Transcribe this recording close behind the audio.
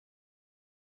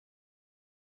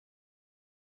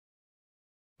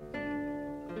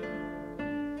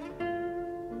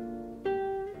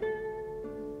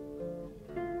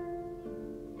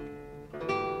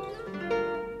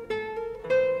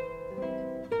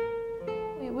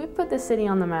We put the city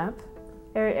on the map.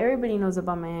 Everybody knows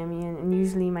about Miami, and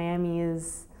usually Miami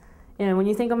is, you know, when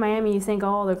you think of Miami, you think,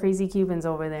 oh, the crazy Cubans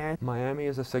over there. Miami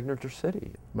is a signature city.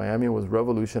 Miami was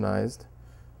revolutionized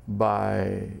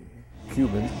by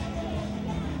Cubans.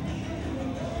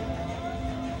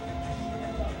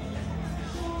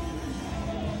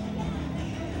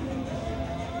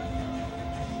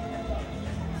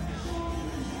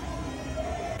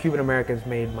 Cuban-Americans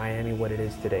made Miami what it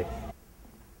is today.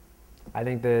 I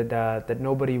think that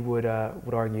nobody would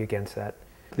argue against that.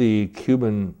 The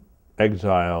Cuban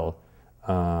exile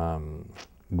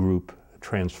group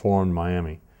transformed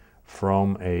Miami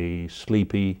from a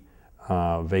sleepy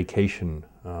vacation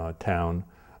town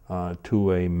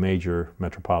to a major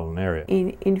metropolitan area.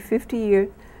 In 50 years,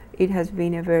 it has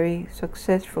been a very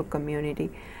successful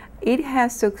community. It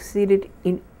has succeeded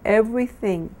in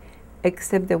everything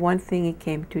except the one thing it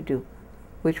came to do,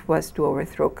 which was to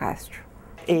overthrow Castro.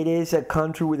 It is a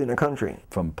country within a country.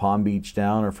 From Palm Beach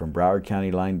down or from Broward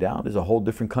County line down is a whole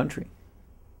different country.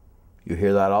 You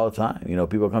hear that all the time. You know,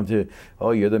 people come to,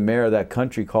 oh, you're the mayor of that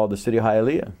country called the city of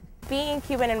Hialeah. Being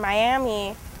Cuban in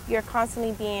Miami, you're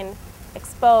constantly being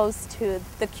exposed to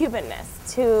the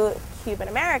Cubanness, to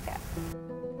Cuban-America.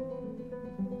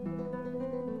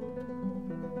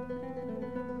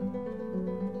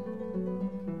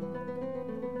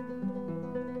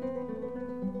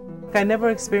 I never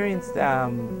experienced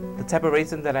the type of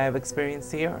racism that I have experienced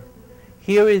here.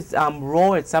 Here is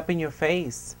raw, it's up in your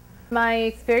face. My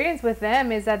experience with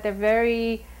them is that they're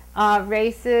very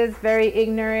racist, very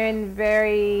ignorant,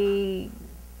 very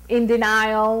in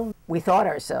denial. We thought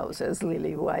ourselves as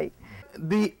lily white.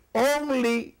 The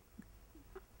only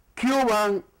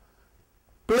Cuban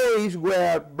place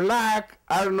where black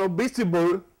are not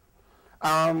visible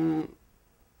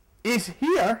is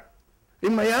here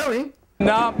in Miami.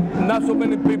 Now, not so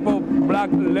many people, black,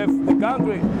 left the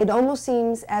country. It almost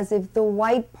seems as if the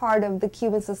white part of the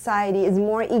Cuban society is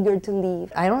more eager to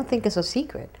leave. I don't think it's a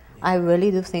secret. I really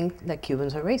do think that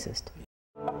Cubans are racist.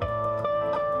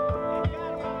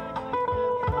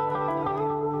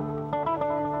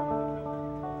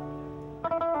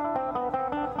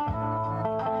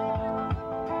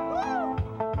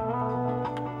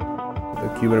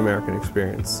 The Cuban-American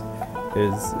experience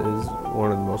is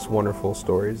one of the most wonderful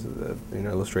stories,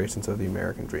 illustrations of the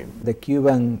American dream. The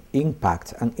Cuban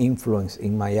impact and influence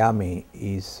in Miami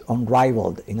is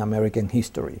unrivaled in American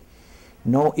history.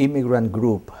 No immigrant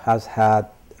group has had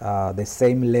the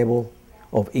same level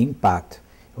of impact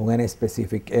on any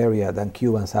specific area than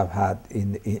Cubans have had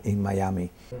in Miami.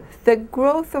 The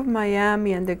growth of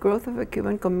Miami and the growth of the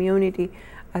Cuban community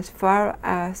as far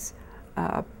as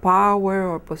power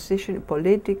or position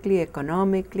politically,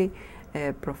 economically,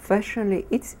 professionally,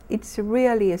 it's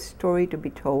really a story to be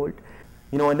told.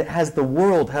 You know, and has the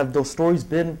world, have those stories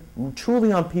been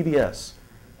truly on PBS?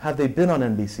 Have they been on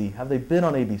NBC? Have they been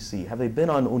on ABC? Have they been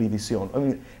on Univision? I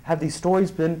mean, have these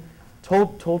stories been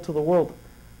told to the world?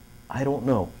 I don't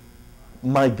know.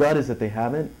 My gut is that they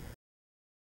haven't.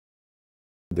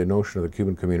 The notion of the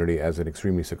Cuban community as an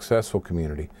extremely successful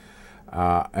community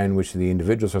in which the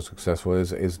individuals are successful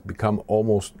is become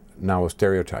almost now a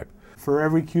stereotype. For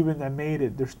every Cuban that made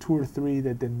it, there's 2 or 3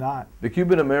 that did not. The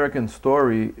Cuban-American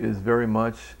story is very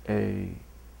much a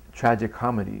tragic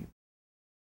comedy.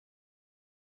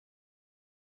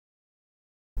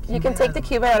 You can take the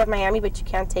Cuban out of Miami, but you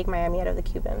can't take Miami out of the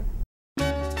Cuban.